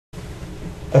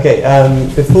Okay,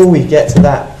 before we get to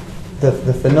that,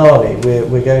 the finale,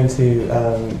 we're going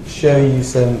to show you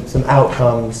some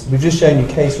outcomes. We've just shown you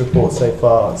case reports so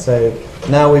far, so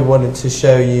now we wanted to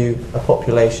show you a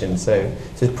population, so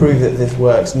to prove that this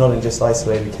works, not in just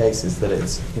isolated cases, that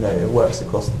it works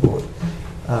across the board.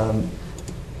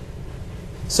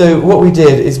 So what we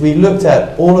did is we looked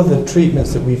at all of the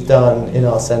treatments that we've done in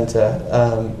our centre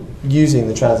using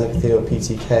the trans-epithelial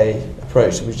PTK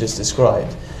approach that we've just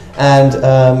described.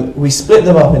 And we split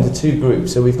them up into two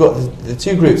groups. So we've got the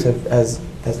two groups, as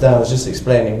Dan was just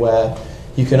explaining, where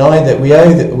you can either, we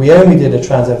only did a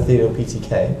trans-epithelial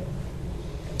PTK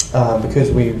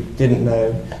because we didn't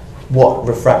know what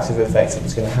refractive effects it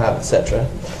was going to have, etc.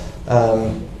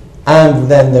 And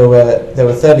then there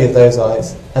were 30 of those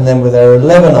eyes, and then there were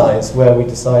 11 eyes where we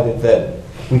decided that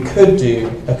we could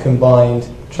do a combined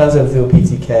trans-epithelial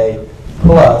PTK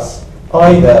plus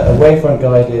either a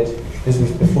Wavefront-guided. This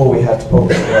was before we had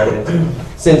Topography-guided.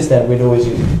 Since then, we'd always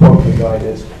used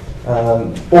Topography-guided.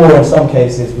 Or in some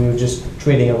cases, we were just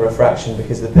treating a refraction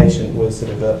because the patient was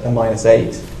sort of a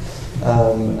 -8.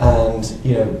 And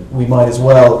we might as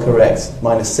well correct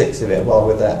 -6 of it while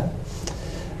we're there.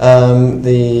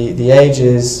 The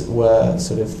ages were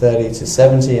sort of 30 to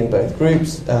 70 in both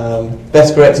groups.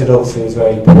 Best corrected obviously was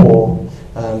very poor.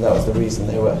 That was the reason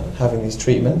they were having these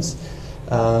treatments.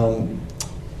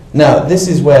 Now, this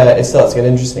is where it starts to get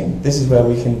interesting. This is where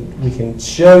we can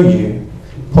show you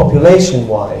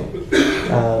population-wide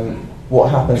what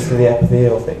happens to the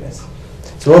epithelial thickness.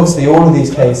 So obviously all of these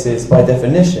cases, by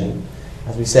definition,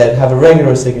 as we said, have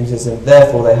irregular astigmatism,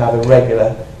 therefore they have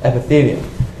irregular epithelium.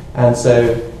 And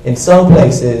so in some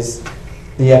places,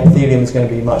 the epithelium is going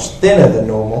to be much thinner than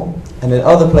normal, and in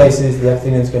other places, the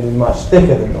epithelium is going to be much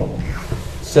thicker than normal.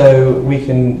 So we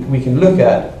can look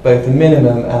at both the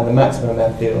minimum and the maximum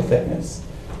epithelial thickness,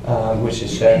 which is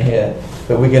shown here.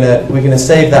 But we're gonna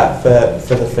save that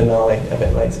for the finale a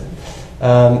bit later.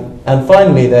 And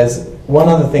finally, there's one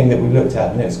other thing that we looked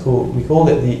at, and we called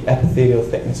it the epithelial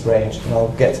thickness range, and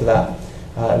I'll get to that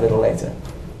a little later.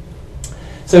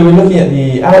 So we're looking at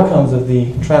the outcomes of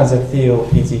the trans-epithelial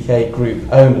PTK group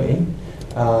only.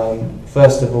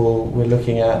 First of all, we're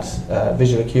looking at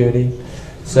visual acuity.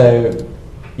 So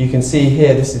you can see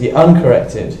here, this is the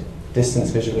uncorrected distance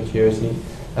visual acuity.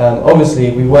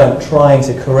 Obviously, we weren't trying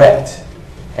to correct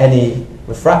any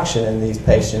refraction in these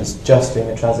patients just doing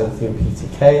a trans-epithelial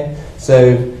PTK.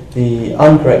 So the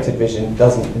uncorrected vision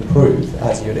doesn't improve,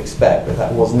 as you'd expect, but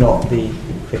that was not the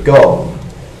goal.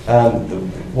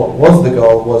 What was the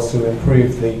goal was to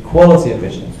improve the quality of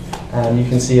vision. And you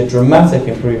can see a dramatic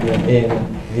improvement in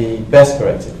the best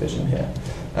corrected vision here,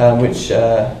 which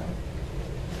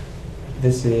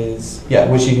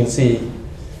which you can see.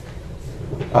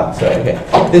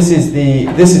 This is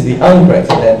the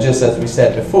uncorrected then, just as we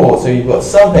said before. So you've got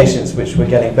some patients which were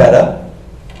getting better,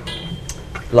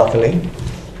 luckily,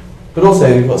 but also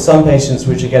you've got some patients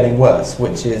which are getting worse,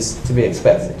 which is to be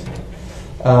expected.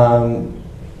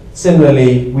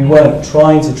 Similarly, we weren't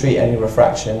trying to treat any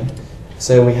refraction,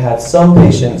 so we had some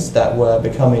patients that were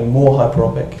becoming more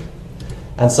hyperopic,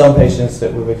 and some patients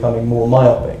that were becoming more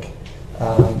myopic.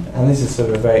 And this is sort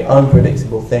of a very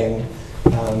unpredictable thing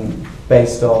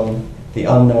based on the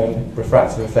unknown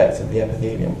refractive effect of the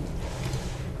epithelium.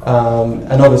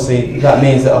 And obviously that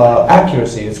means that our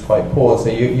accuracy is quite poor, so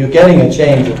you're getting a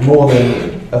change of more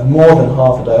than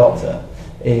half a diopter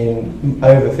in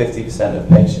over 50% of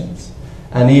patients,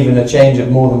 and even a change of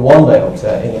more than 1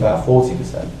 diopter in about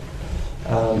 40%.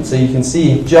 So you can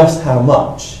see just how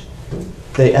much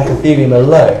the epithelium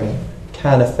alone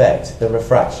can affect the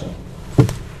refraction.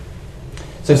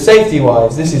 So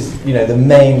safety-wise, this is the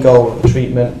main goal of the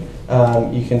treatment.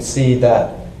 You can see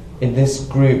that in this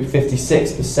group,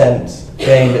 56%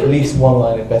 gained at least 1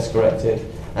 line of best corrected,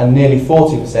 and nearly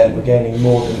 40% were gaining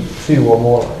more than 2 or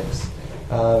more lines.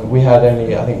 We had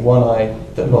only, I think, 1 eye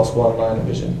that lost 1 line of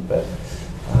vision, but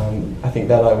I think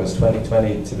that eye was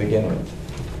 20/20 to begin with.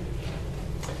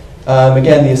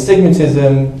 Again, the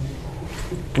astigmatism,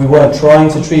 we weren't trying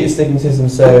to treat astigmatism,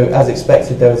 so as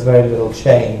expected, there was very little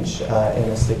change in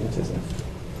astigmatism.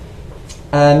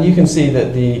 And you can see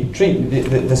that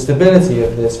the stability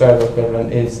of the spherical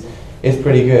equivalent is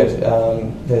pretty good.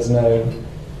 There's no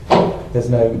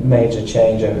major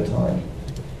change over time.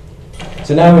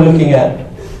 So now we're looking at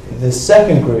the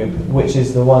second group, which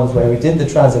is the ones where we did the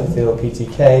trans-epithelial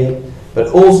PTK, but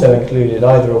also included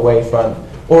either a wavefront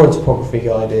or a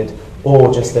topography-guided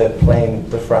or just a plain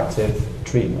refractive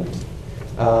treatment.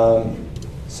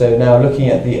 So now looking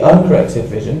at the uncorrected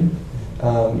vision,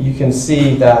 you can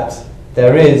see that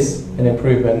there is an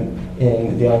improvement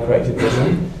in the uncorrected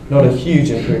vision, not a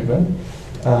huge improvement.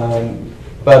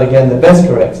 But again, the best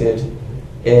corrected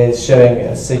is showing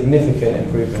a significant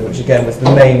improvement, which again was the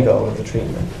main goal of the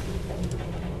treatment.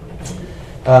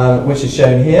 Which is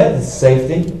shown here, the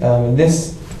safety. In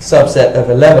this subset of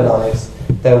 11 eyes,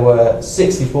 there were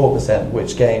 64%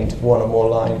 which gained one or more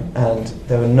line, and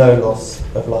there were no loss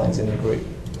of lines in the group.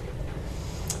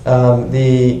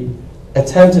 The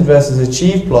attempted versus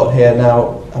achieved plot here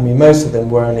now, I mean, most of them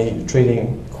were only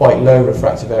treating quite low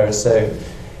refractive errors, so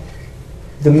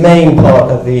the main part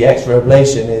of the X-ray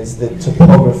ablation is the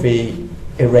topography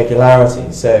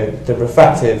irregularity. So the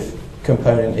refractive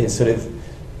component is sort of,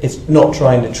 it's not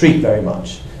trying to treat very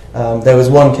much. There was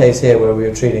one case here where we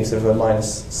were treating sort of a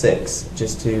 -6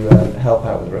 just to help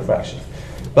out with refraction.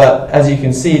 But as you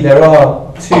can see, there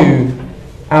are two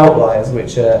outliers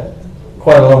which are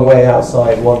quite a long way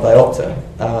outside 1 diopter.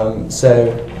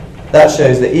 So that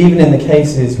shows that even in the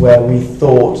cases where we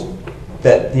thought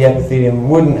that the epithelium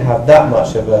wouldn't have that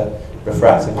much of a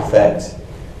refractive effect,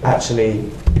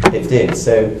 actually it did.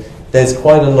 So there's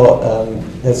quite a lot.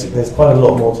 There's quite a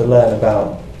lot more to learn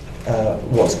about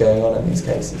what's going on in these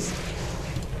cases.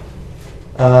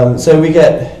 So we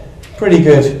get pretty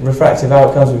good refractive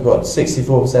outcomes. We've got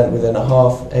 64% within a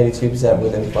half, 82%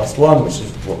 within +1, which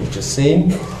is what we've just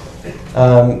seen.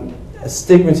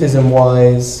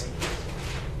 Astigmatism-wise,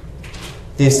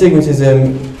 the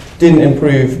astigmatism didn't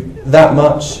improve that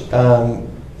much.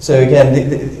 So again,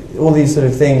 all these sort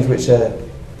of things which are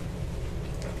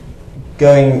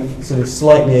going sort of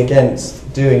slightly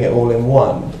against doing it all in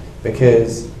one,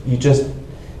 because you just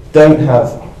don't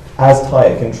have as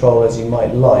tight a control as you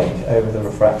might like over the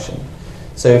refraction.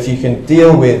 So if you can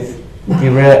deal with the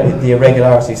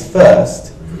irregularities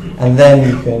first, and then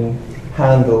you can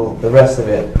handle the rest of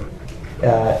it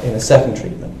in a second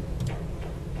treatment.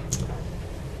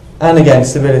 And again,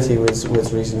 stability was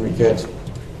reasonably good.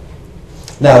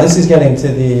 Now, this is getting to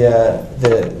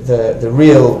the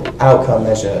real outcome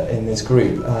measure in this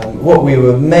group. What we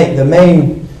were the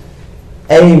main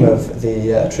aim of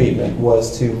the treatment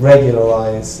was to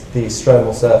regularize the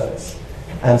stromal surface.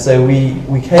 And so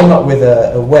we came up with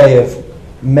a way of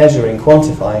measuring,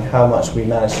 quantifying how much we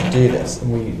managed to do this.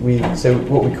 And so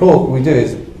what we do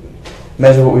is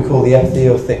measure what we call the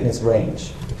epithelial thickness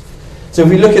range. So if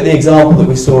we look at the example that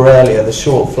we saw earlier, the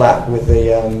short flap with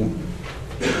the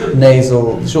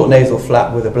short nasal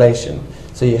flap with ablation.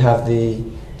 So you have the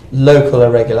local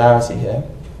irregularity here.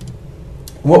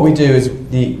 What we do is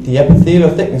the epithelial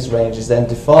thickness range is then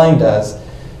defined as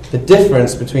the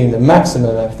difference between the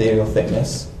maximum epithelial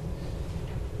thickness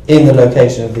in the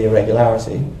location of the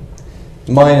irregularity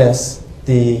minus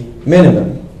the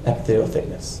minimum epithelial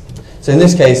thickness. So in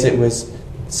this case it was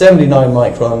 79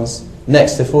 microns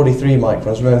next to 43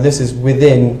 microns. Remember, this is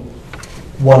within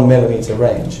 1 millimeter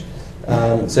range.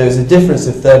 So it's a difference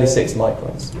of 36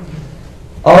 microns.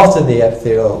 After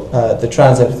the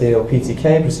trans-epithelial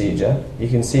PTK procedure, you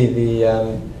can see the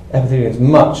epithelium is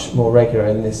much more regular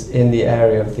in the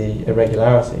area of the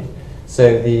irregularity.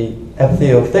 So the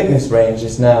epithelial thickness range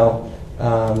is now,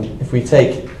 if we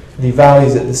take the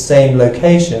values at the same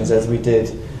locations as we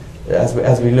did,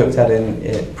 as we looked at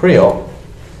in pre-op,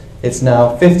 it's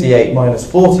now 58 minus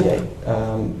 48.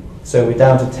 So we're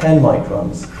down to 10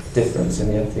 microns difference in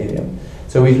the epithelium.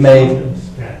 So we've made.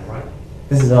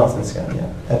 This is after the scan, yeah,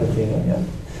 epithelium, yeah.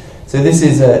 So this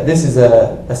is a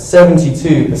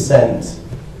 72%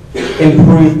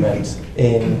 improvement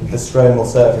in the stromal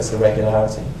surface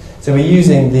irregularity. So we're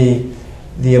using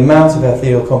the amount of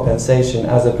epithelial compensation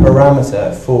as a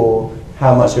parameter for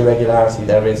how much irregularity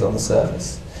there is on the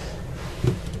surface.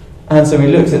 And so we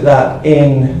looked at that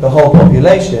in the whole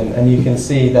population, and you can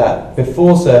see that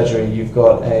before surgery you've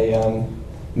got a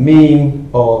mean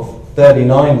of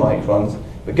 39 microns,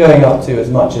 but going up to as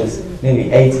much as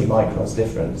nearly 80 microns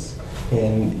difference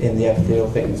in the epithelial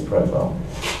thickness profile.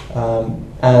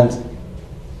 And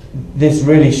this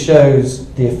really shows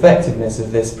the effectiveness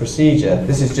of this procedure.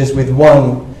 This is just with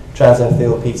one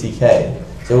trans-epithelial PTK.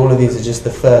 So all of these are just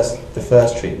the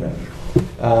first treatment.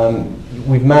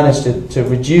 We've managed to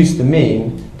reduce the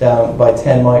mean down by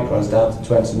 10 microns down to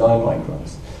 29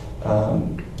 microns.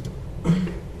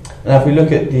 Now if we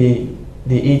look at the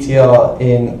ETR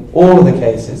in all of the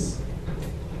cases,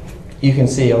 you can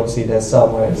see obviously there's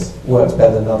some where it works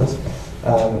better than others.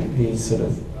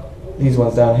 These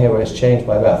ones down here where it's changed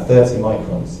by about 30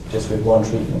 microns just with one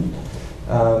treatment.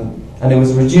 And it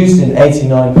was reduced in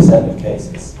 89% of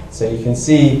cases. So you can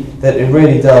see that it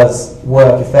really does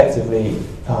work effectively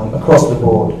across the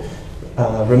board.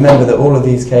 Remember that all of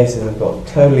these cases have got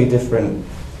totally different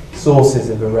sources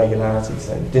of irregularity,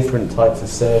 so different types of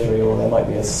surgery, or there might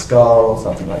be a scar or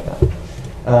something like that.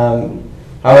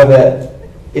 However,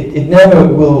 it never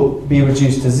will be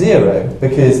reduced to 0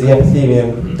 because the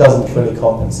epithelium doesn't fully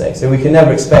compensate. So we can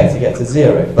never expect to get to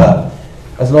 0, but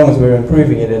as long as we're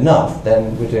improving it enough,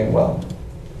 then we're doing well.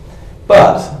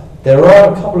 But there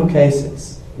are a couple of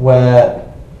cases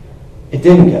where it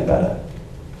didn't get better.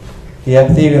 The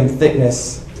epithelium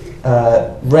thickness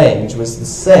range was the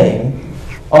same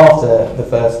after the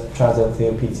first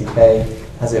trans-epithelial PTK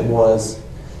as it was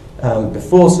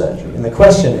before surgery. And the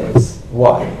question is,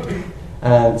 why?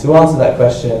 And to answer that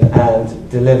question and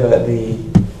deliver the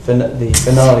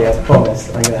finale as promised,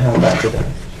 I'm going to hand back to Dan.